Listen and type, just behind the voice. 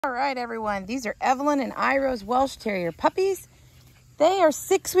All right, everyone. These are Evelynn-Iroh's Welsh Terrier puppies. They are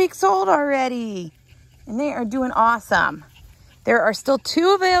 6 weeks old already, and they are doing awesome. There are still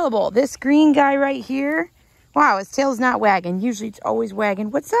 2 available. This green guy right here. Wow, his tail's not wagging. Usually it's always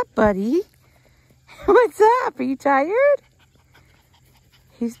wagging. What's up, buddy? What's up? Are you tired?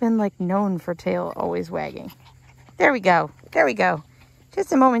 He's been like known for tail always wagging. There we go. There we go.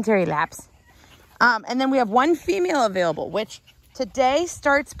 Just a momentary lapse. And then we have 1 female available, which today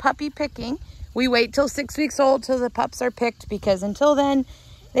starts puppy picking. We wait till 6 weeks old till the pups are picked, because until then,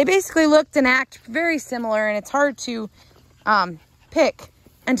 they basically looked and act very similar, and it's hard to pick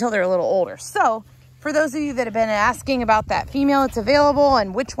until they're a little older. So for those of you that have been asking about that female, it's available,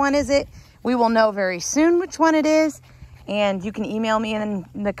 and which one is it, we will know very soon which one it is, and you can email me in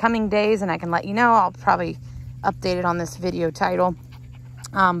the coming days and I can let you know. I'll probably update it on this video title.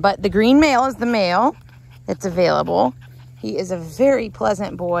 But the green male is the male that's available. He is a very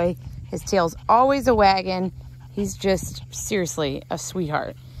pleasant boy. His tail's always a wagging. He's just seriously a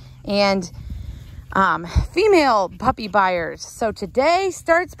sweetheart. And female puppy buyers. So today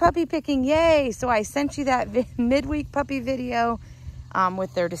starts puppy picking. Yay. So I sent you that midweek puppy video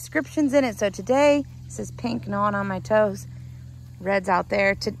with their descriptions in it. So today, this is Pink gnawing on my toes. Red's out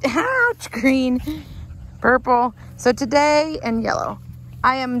there. Ouch, green, purple. So today, and yellow.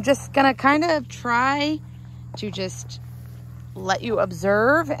 I am just going to kind of try to just let you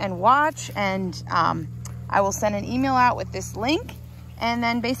observe and watch, and I will send an email out with this link, and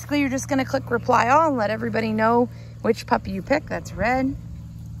then basically you're just going to click reply all and let everybody know which puppy you pick. That's red,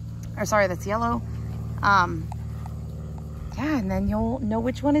 or sorry, that's yellow. Yeah, and then you'll know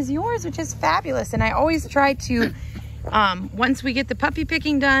which one is yours, which is fabulous. And I always try to once we get the puppy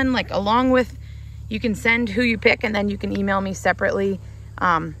picking done, like along with, you can send who you pick, and then you can email me separately.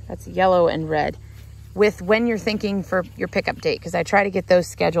 That's yellow and red, with when you're thinking for your pickup date, because I try to get those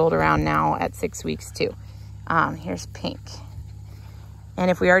scheduled around now at 6 weeks too. Here's Pink.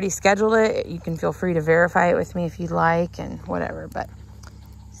 And if we already scheduled it, you can feel free to verify it with me if you'd like, and whatever. But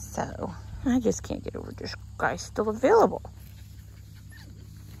so I just can't get over this guy's still available.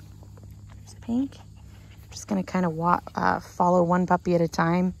 Here's Pink. I'm just gonna kind of follow one puppy at a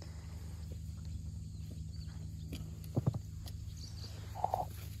time.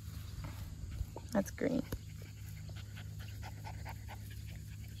 That's green.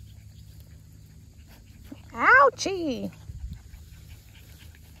 Ouchie!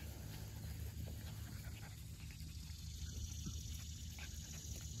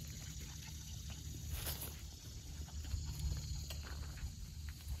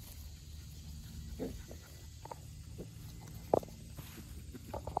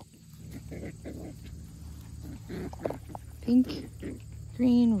 Pink,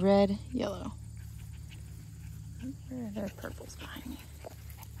 green, red, yellow. There are purples behind me.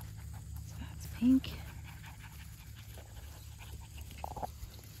 So that's Pink.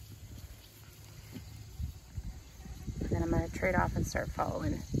 And then I'm going to trade off and start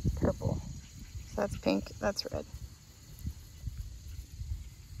following purple. So that's Pink, that's red.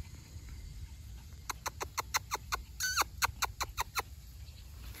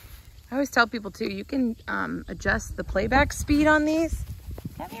 I always tell people too, you can adjust the playback speed on these.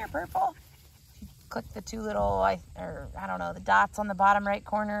 Come here, purple. Click the 2 little, I don't know, the dots on the bottom right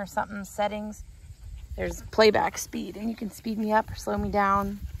corner or something, settings. There's playback speed, and you can speed me up or slow me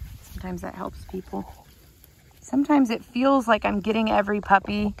down. Sometimes that helps people. Sometimes it feels like I'm getting every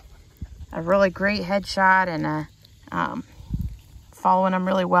puppy a really great headshot and following them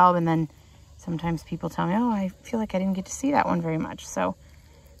really well, and then sometimes people tell me, oh, I feel like I didn't get to see that one very much. So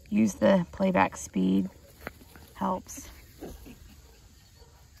use the playback speed, helps.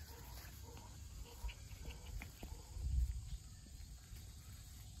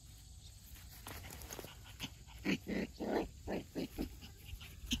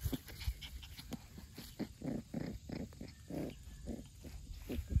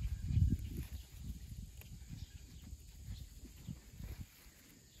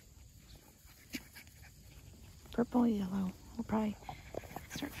 Purple, yellow. We'll probably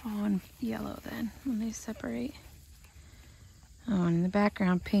start following yellow then when they separate. Oh, and in the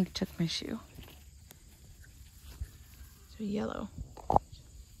background, Pink took my shoe. So yellow.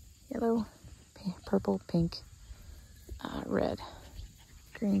 Yellow, pink, purple, pink, red.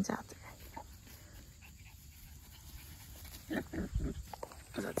 Green's out there.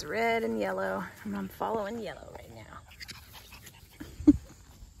 So that's red and yellow, and I'm following yellow right now.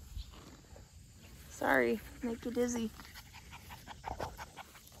 Sorry, make you dizzy.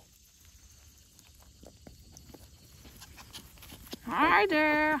 Hi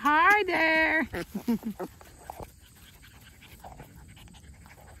there, hi there.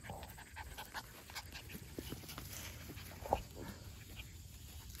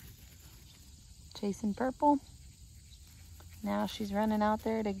 chasing purple. Now she's running out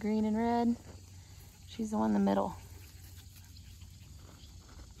there to green and red. She's the one in the middle.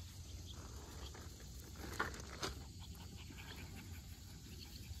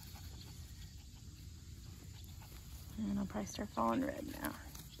 And I'll probably start falling red now.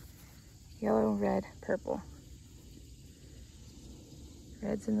 Yellow, red, purple.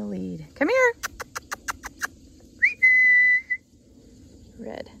 Red's in the lead. Come here.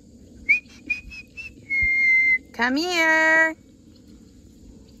 Red. Come here.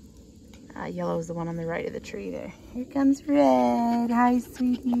 Yellow's the one on the right of the tree there. Here comes red. Hi,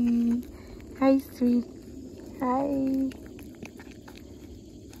 sweetie. Hi, sweet. Hi.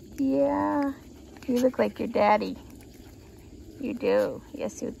 Yeah. You look like your daddy. You do.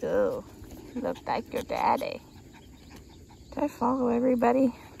 Yes, you do. You look like your daddy. Did I follow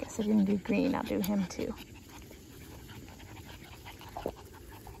everybody? I guess I didn't do green. I'll do him too.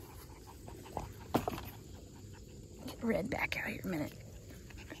 Get red back out here a minute.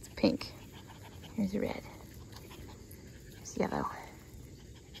 That's pink. Here's red. Here's yellow.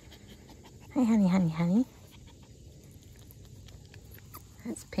 Hi, honey, honey, honey.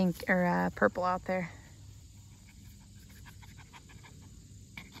 That's pink or purple out there.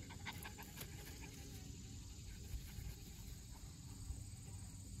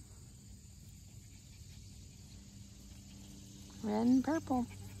 Red and purple.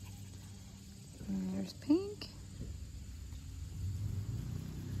 And there's pink.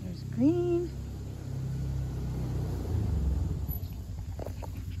 There's green.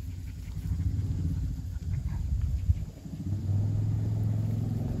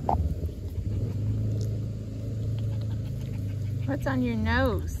 What's on your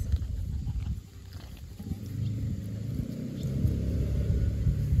nose?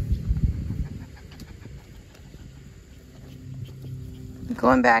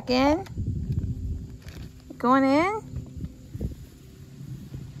 Going back in? Going in?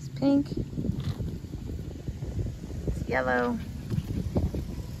 It's pink. It's yellow.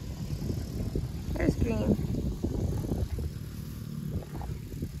 There's green.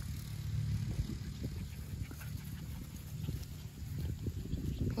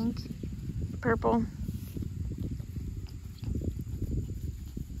 Pink. Purple.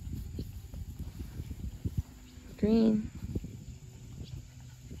 Green.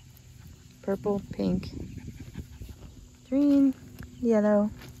 Purple, pink, green, yellow,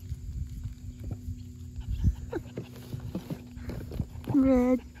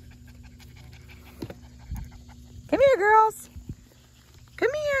 red. Come here, girls.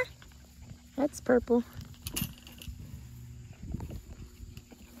 Come here. That's purple.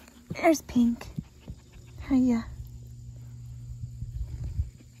 There's pink. Hiya.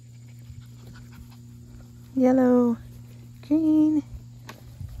 Yellow, green,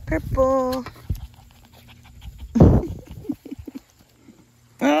 purple.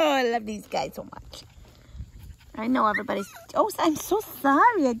 Oh, I love these guys so much. I know everybody's... Oh, I'm so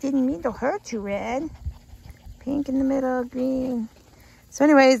sorry. I didn't mean to hurt you, Red. Pink in the middle, green. So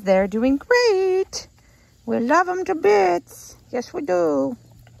anyways, they're doing great. We love them to bits. Yes, we do.